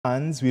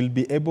Fans will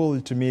be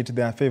able to meet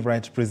their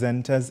favorite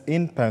presenters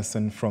in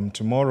person from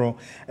tomorrow,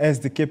 as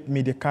the Cape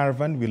Media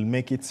Caravan will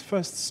make its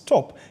first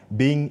stop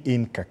being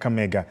in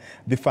Kakamega.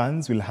 The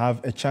fans will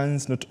have a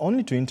chance not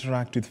only to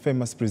interact with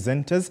famous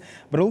presenters,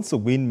 but also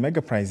win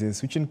mega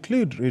prizes, which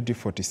include Radio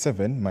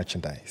 47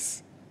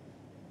 merchandise.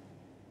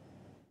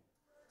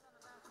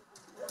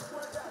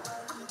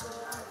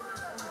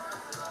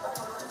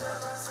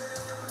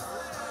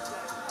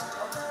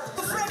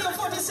 Radio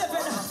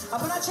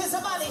 47 anacheza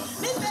bali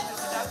nipe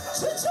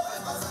chuchu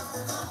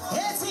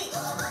eti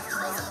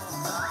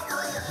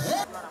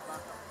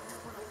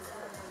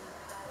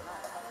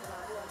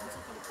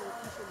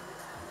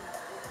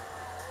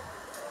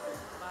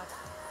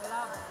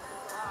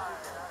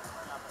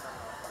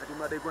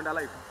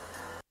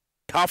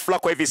Hafla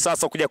kwa hivi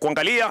sasa kuja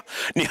kuangalia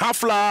ni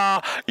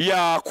hafla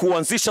ya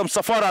kuanzisha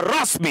msafara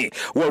rasmi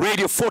wa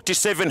Radio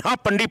 47.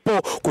 Hapa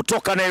ndipo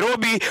kutoka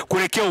Nairobi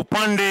kuelekea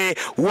upande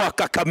wa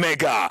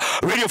Kakamega.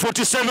 Radio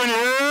 47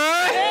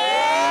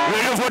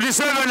 Radio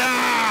 47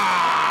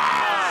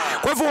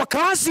 Kwa hivyo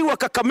wakazi wa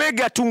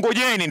Kakamega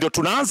tungojeni, ndio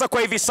tunaanza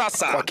kwa hivi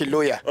sasa. Kwa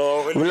Kiluya.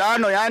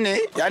 Ulano yani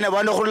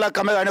bando kurula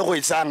Kakamega ne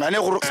kuisanga ne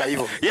kuruka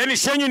hivyo. Yani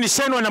shenyu ni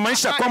shenu,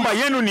 anamaanisha kwamba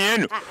yenu ni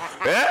yenu.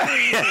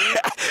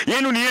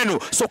 Yenu ni yenu.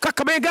 So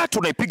Kakamega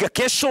tunaipiga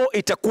kesho,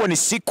 itakuwa ni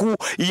siku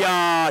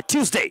ya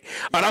Tuesday.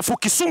 Alafu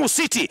Kisumu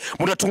City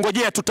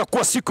mnatungojea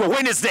tutakuwa siku ya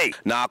Wednesday.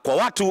 Na kwa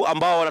watu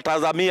ambao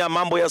wanatazamia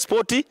mambo ya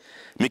spoti,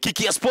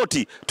 mikiki ya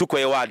spoti, tuko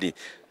hewani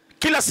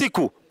kila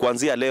siku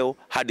kuanzia leo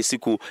hadi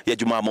siku ya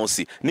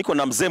Jumamosi. Niko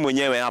na mzee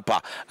mwenyewe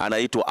hapa,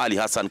 anaitwa Ali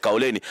Hassan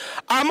Kaoleni.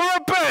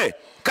 Amope!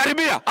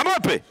 Karibia,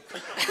 Amope!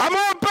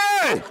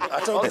 Amope!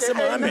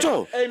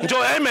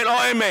 Njoo, amen,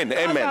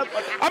 amen.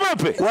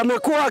 Amope!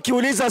 Wamekuwa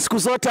wakiuliza siku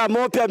zote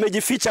Amope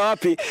amejificha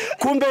wapi.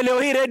 Kumbe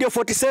leo hii Radio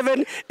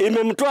 47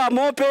 imemtoa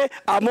Amope,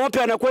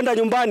 Amope anakwenda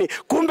nyumbani.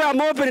 Kumbe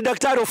Amope ni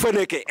daktari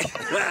Ufeneke.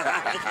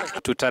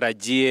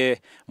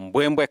 Tutarajie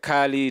mbwembwe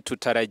kali,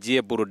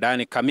 tutarajie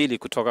burudani kamili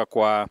kutoka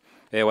kwa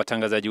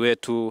watangazaji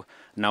wetu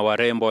na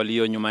warembo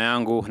walio nyuma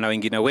yangu na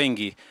wengine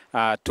wengi.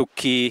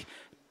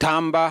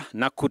 Tukitamba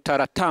na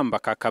kutaratamba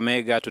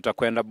Kakamega,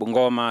 tutakwenda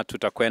Bungoma,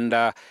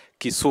 tutakwenda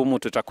Kisumu,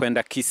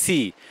 tutakwenda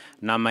Kisii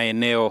na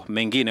maeneo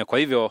mengine. Kwa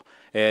hivyo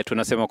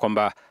tunasema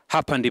kwamba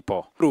hapa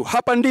ndipo.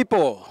 Hapa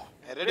ndipo.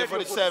 Radio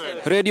 47.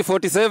 Radio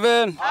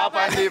 47.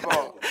 Hapa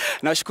ndipo.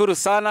 Nashukuru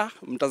sana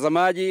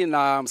mtazamaji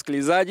na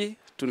msikilizaji.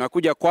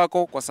 Tunakuja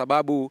kwako kwa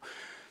sababu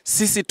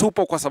sisi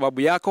tupo kwa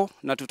sababu yako,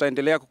 na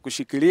tutaendelea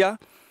kukushikilia.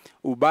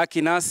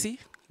 Ubaki nasi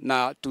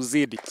na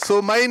tuzidi.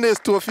 So mine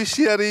is to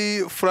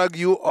officially flag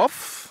you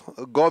off.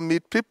 Go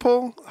meet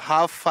people,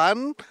 have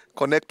fun,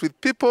 connect with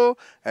people,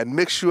 and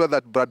make sure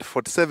that Brad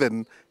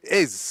 47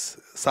 is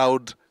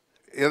sound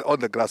on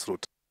the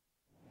grassroots.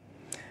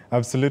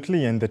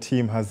 Absolutely, and the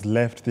team has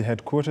left the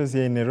headquarters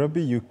here in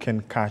Nairobi. You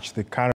can catch the car